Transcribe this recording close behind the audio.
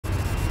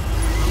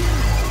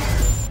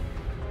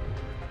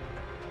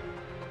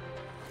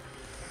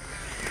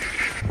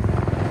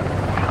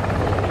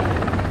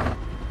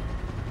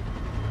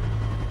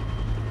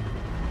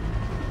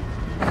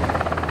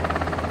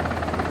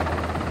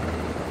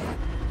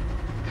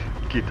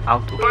Get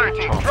out of Fire the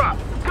team, chopper. drop!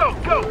 Go,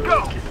 go,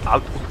 go! Get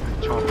out of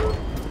the chopper.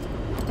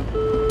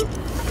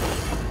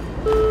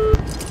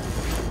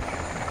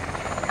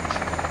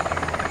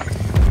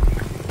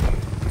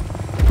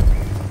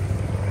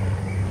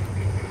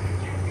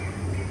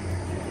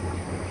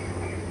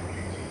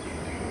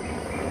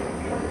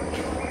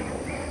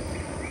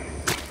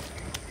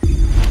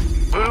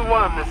 Voodoo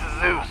 1, this is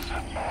Zeus.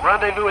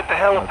 Rendezvous at the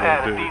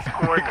helipad at these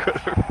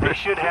coordinates. They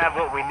should have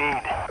what we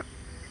need.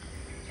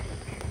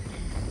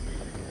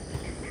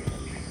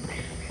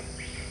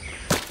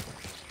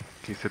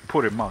 He said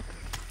put him out.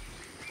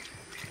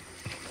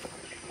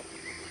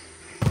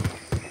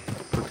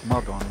 Put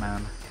mud on,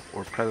 man,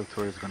 or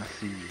Predator is gonna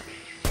see you.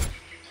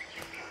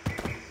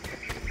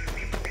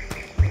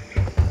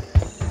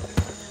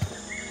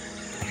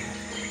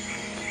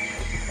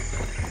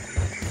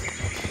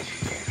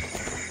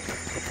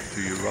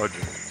 Do you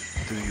Roger?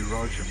 Do you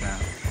Roger, man?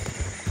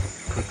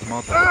 Put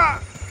mud on.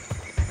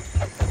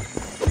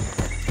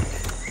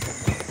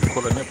 Du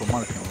kollar ner på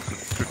marken och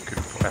så trycker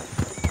du på F.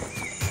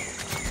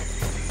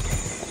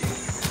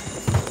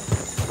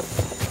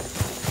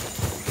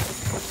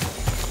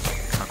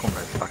 Han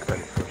kommer sakta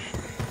dig först.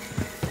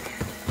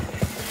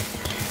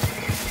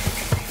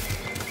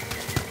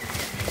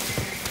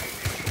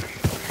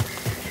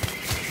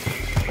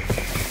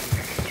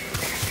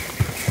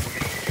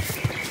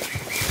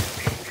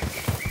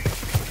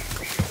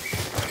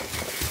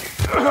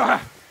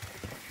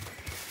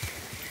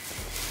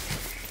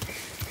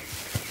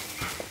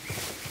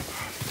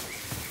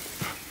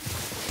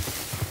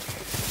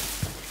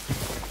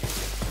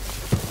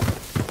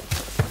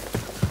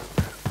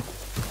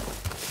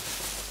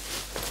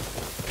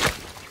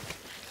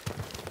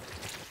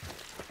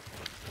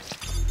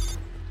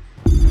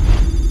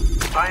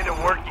 Find a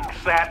working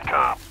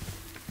SATCOM.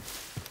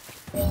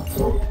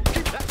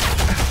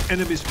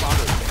 Enemy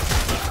spotted.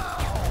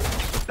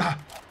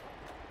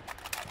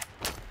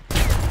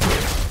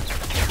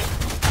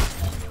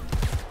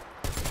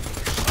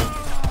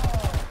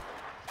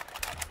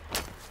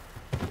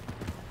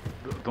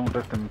 Don't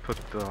let them put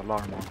the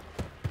alarm on.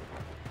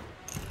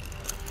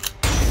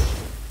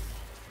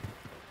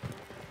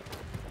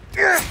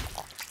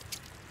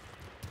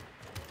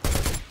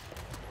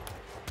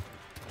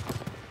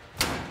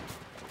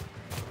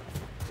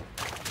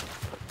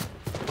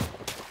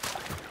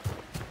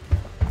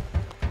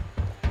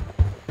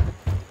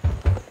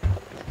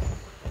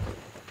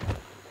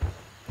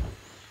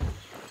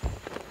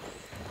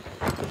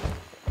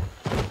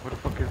 What the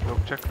fuck is the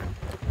objective?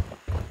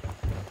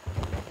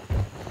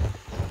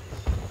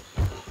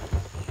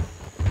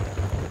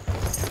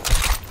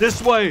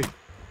 This way!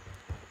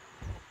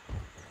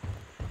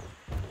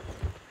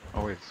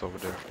 Oh wait, it's over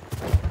there.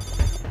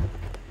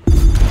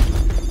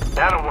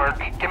 That'll work.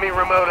 Give me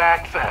remote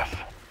access.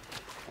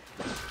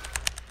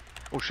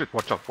 Oh shit,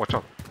 watch out, watch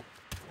out.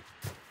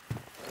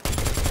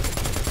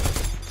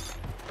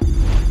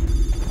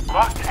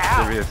 Locked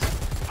out. There he is.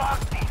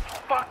 Fuck these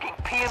fucking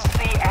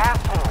PMC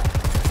assholes.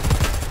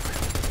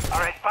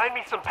 Alright, find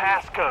me some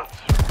passcodes.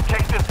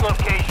 Check this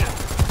location.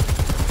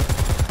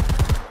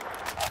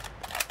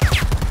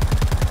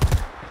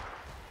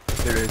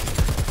 There he is.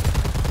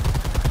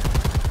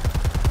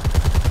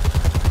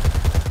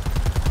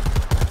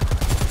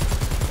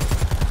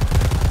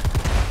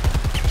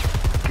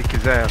 Kick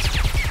his ass.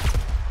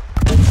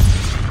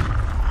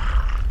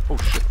 Oh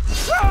shit.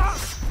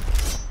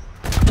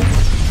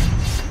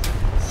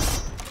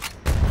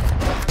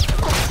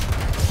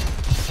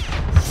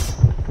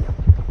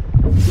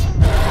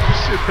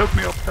 Shit, help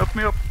me up, help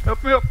me up,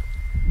 help me up.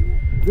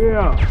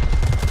 Yeah.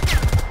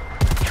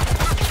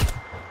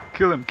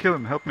 Kill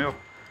him, help me up.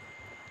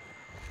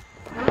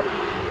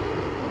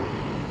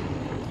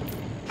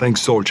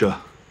 Thanks, soldier.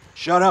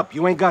 Shut up,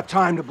 you ain't got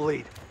time to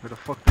bleed. Where the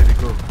fuck did he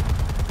go?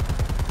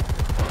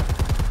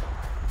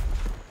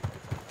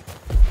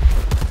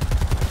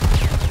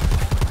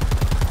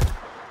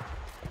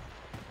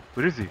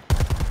 Where is he?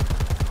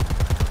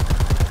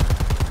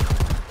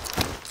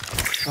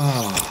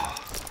 Ah.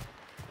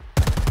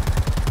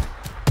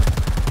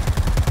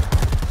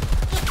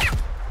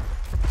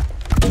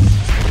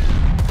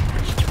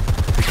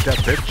 Pick that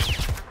bitch.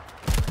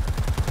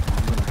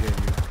 I'm gonna get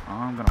you.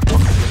 I'm gonna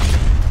fuck you.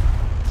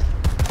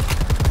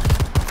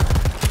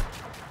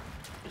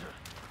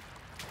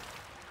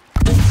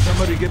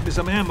 Somebody get me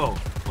some ammo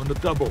on the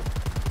double.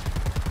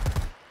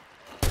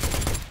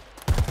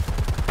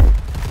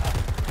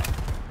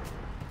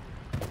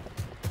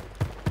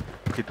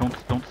 Okay,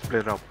 don't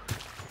split up.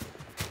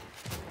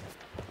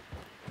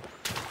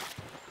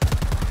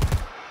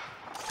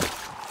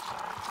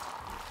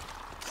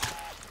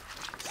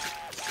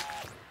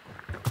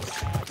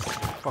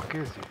 Where the fuck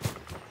is he?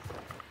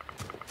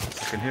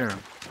 I can hear him.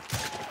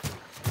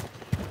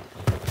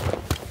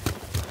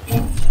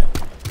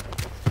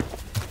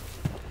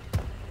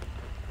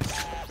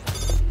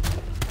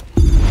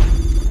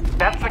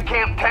 That's the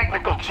camp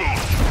technical chief.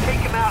 Take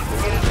him out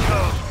and get his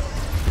code.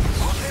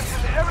 All teams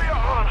in the area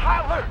are on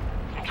high alert.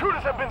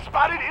 Intruders have been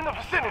spotted in the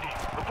vicinity.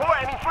 Before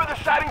any further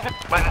sightings...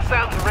 By the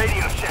sounds of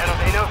radio, Shadow,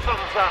 they know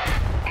something's up.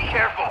 Be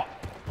careful.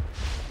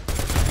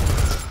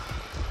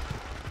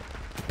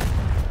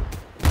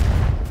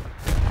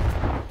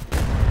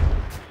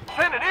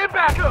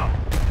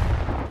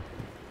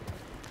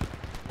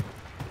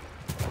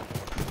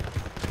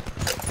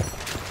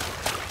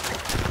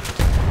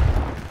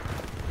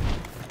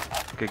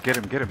 Okay, get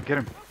him, get him, get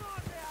him.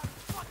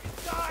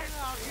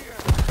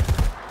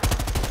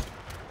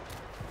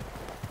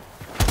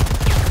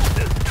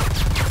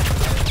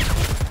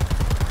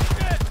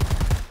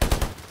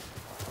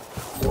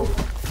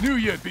 Knew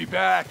you'd be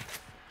back.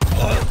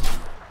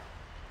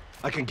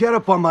 I can get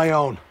up on my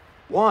own.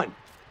 One.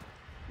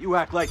 You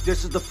act like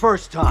this is the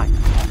first time.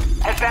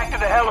 Head back to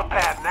the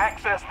helipad and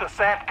access the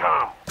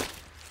SATCOM.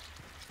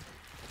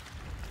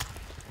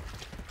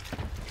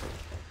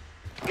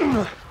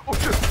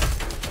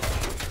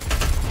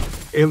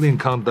 Alien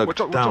conduct Watch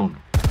out, down.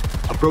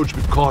 Approach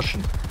with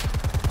caution.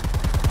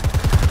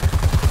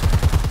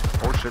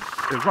 Oh shit.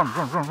 Hey, run,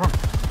 run, run, run.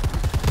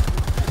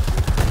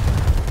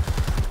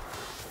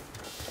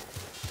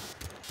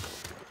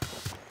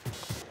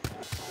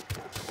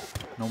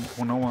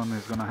 No one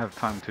is gonna have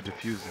time to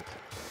defuse it.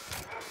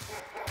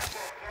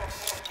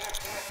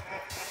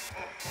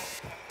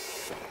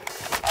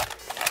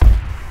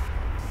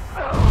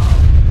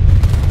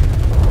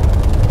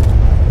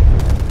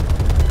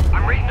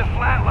 I'm reading the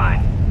flat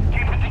line.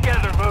 Keep it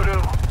together,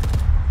 Voodoo.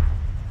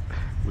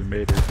 We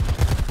made it.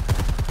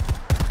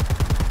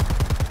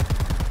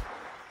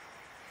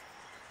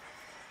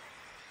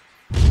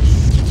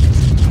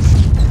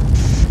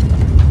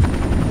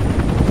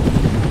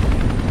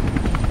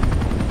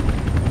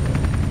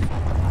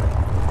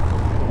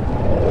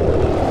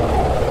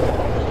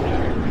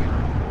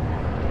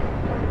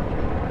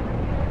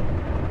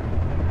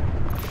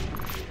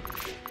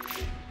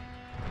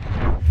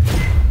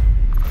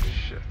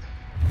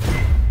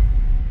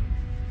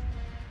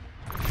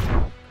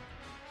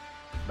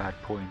 Bad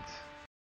points.